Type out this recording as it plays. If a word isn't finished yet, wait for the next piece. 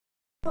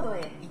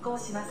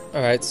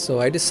Alright, so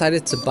I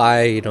decided to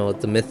buy,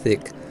 the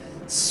mythic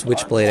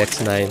switchblade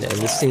X9, and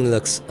this thing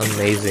looks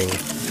amazing.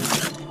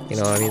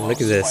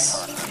 Look at this.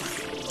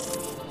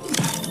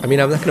 I'm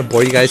not gonna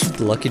bore you guys with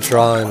the lucky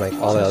draw and like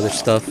all that other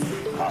stuff.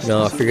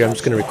 I figured I'm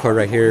just gonna record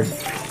right here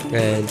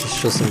and just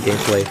show some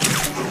gameplay,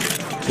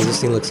 because this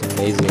thing looks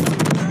amazing.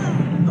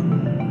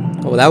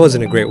 Oh, well, that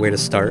wasn't a great way to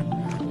start.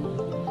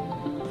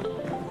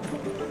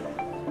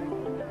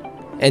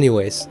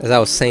 Anyways, as I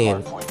was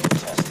saying,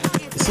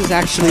 this is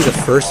actually the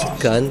first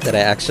gun that I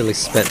actually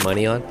spent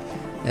money on,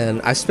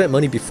 and I spent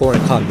money before in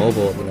COD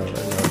Mobile,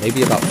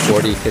 maybe about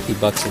 40-50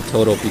 bucks in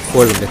total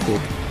before the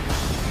mythic,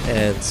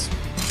 and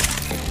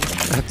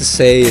I have to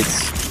say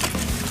it's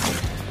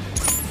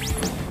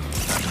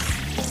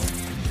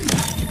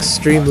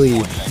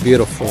extremely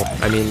beautiful.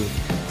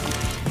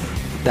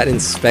 That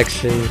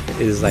inspection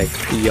is like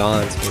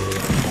beyond me.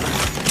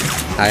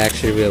 I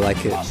actually really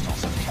like it.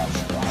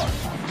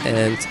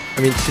 And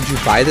should you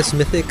buy this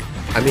mythic?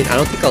 I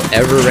don't think I'll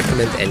ever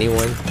recommend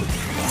anyone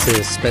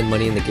to spend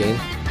money in the game.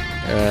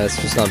 It's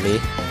just not me.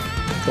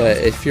 But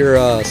if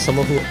you're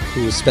someone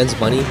who spends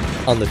money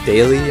on the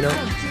daily,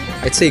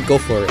 I'd say go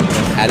for it.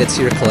 Add it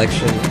to your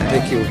collection. I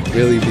think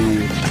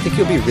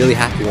you'll be really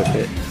happy with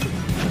it.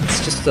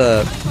 It's just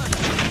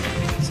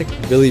it's like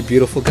a really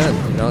beautiful gun.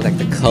 Like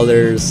the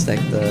colors, like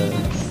the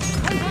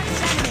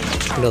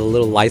the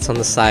little lights on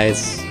the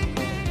sides,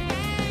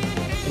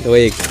 the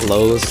way it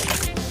glows.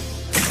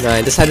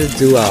 I decided to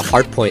do a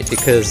hardpoint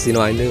because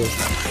I knew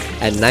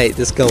at night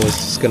this gun was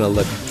just gonna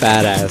look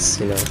badass.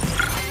 Look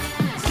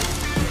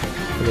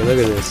at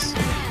this.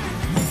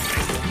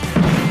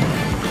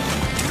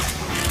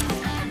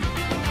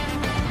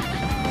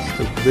 It's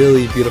a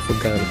really beautiful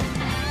gun.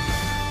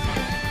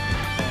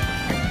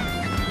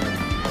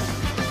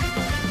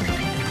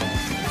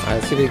 Alright,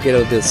 let's see if we can get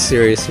a bit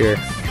serious here.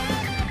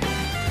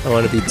 I don't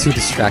want to be too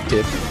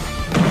distracted.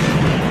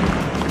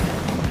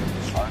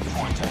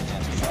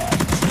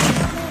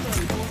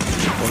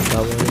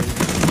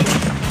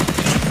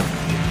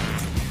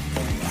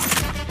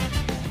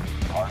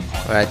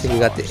 Alright, I think we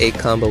got the 8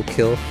 combo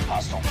kill.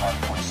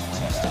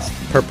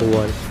 Purple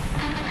one.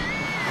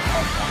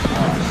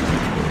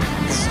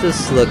 This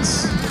just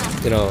looks,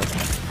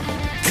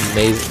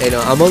 amazing.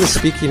 I'm only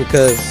speaking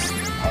because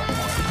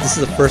this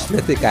is the first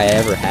mythic I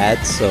ever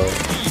had, so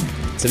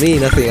to me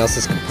nothing else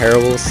is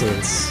comparable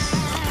since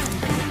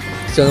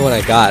it's the only one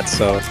I got,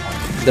 so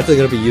I'm definitely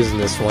going to be using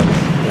this one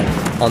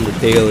on the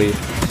daily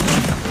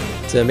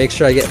to make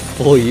sure I get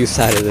full use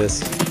out of this,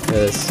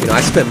 because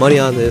I spent money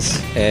on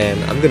this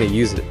and I'm going to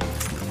use it.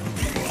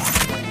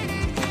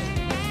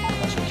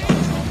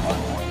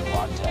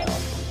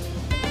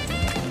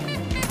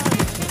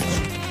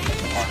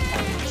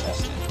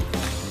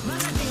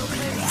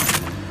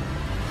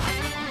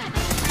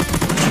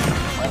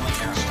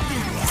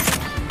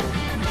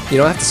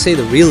 I have to say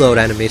the reload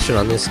animation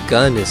on this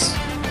gun is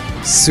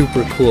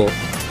super cool.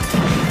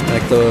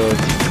 Like the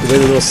way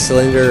the little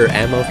cylinder or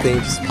ammo thing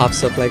just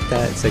pops up like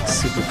that, it's like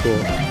super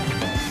cool.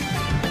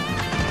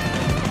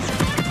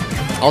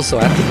 Also,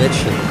 I have to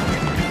mention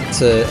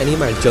to any of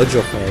my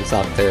JoJo fans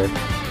out there,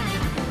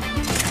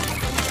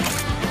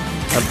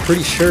 I'm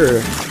pretty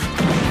sure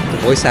the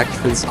voice actor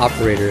for this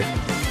operator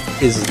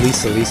is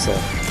Lisa,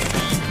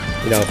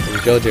 from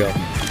JoJo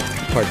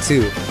Part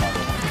 2,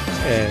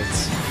 and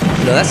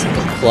that's like a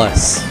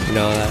plus.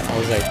 I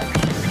was like,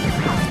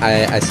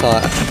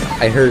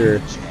 I heard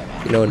her,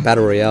 in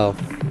Battle Royale,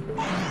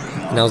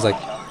 and I was like,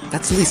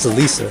 that's Lisa.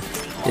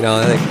 Like,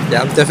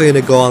 yeah, I'm definitely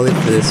gonna go all in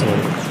for this one,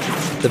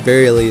 at the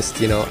very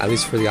least, at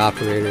least for the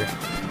operator.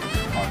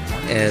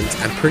 And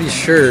I'm pretty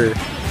sure,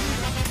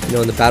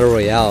 in the Battle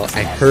Royale,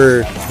 I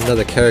heard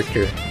another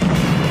character,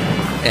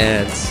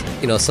 and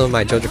some of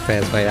my JoJo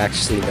fans might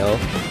actually know,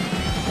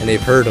 and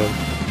they've heard him,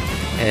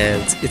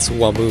 and it's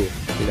Wamu.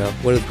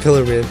 One of the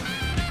Pillar Men,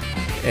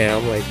 and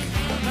I'm like,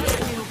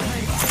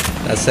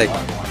 that's like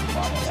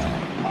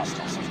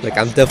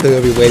I'm definitely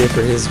gonna be waiting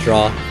for his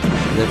draw.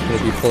 I'm definitely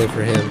gonna be pulling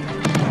for him,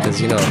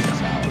 because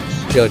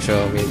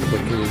JoJo.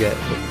 What can you get?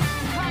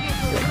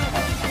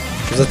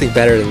 There's nothing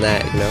better than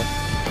that,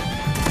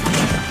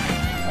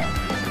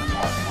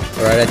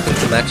 Alright, I think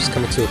the match is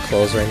coming to a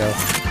close right now,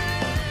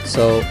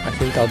 so I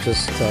think I'll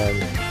just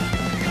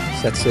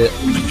that's it.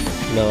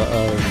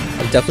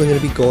 I'm definitely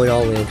gonna be going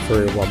all in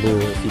for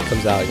Wamu if he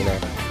comes out. I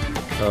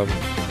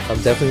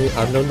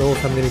don't know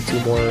if I'm gonna do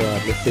more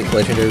mythic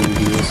legendary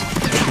reviews.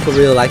 If people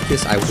really like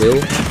this, I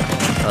will.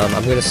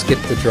 I'm gonna skip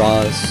the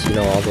draws,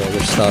 all the other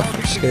stuff.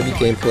 It's just gonna be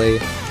gameplay,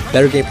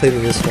 better gameplay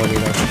than this one,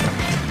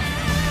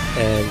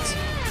 And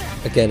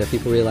again, if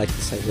people really like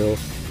this, I will.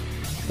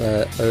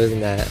 But other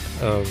than that,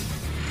 hope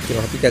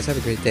you guys have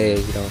a great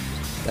day.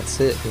 That's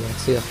it.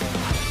 See ya.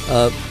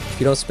 If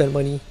you don't spend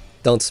money,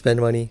 don't spend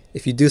money.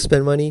 If you do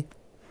spend money,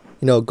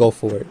 go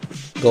for it.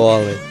 Go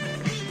all in.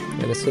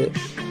 And that's it.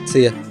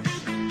 See ya.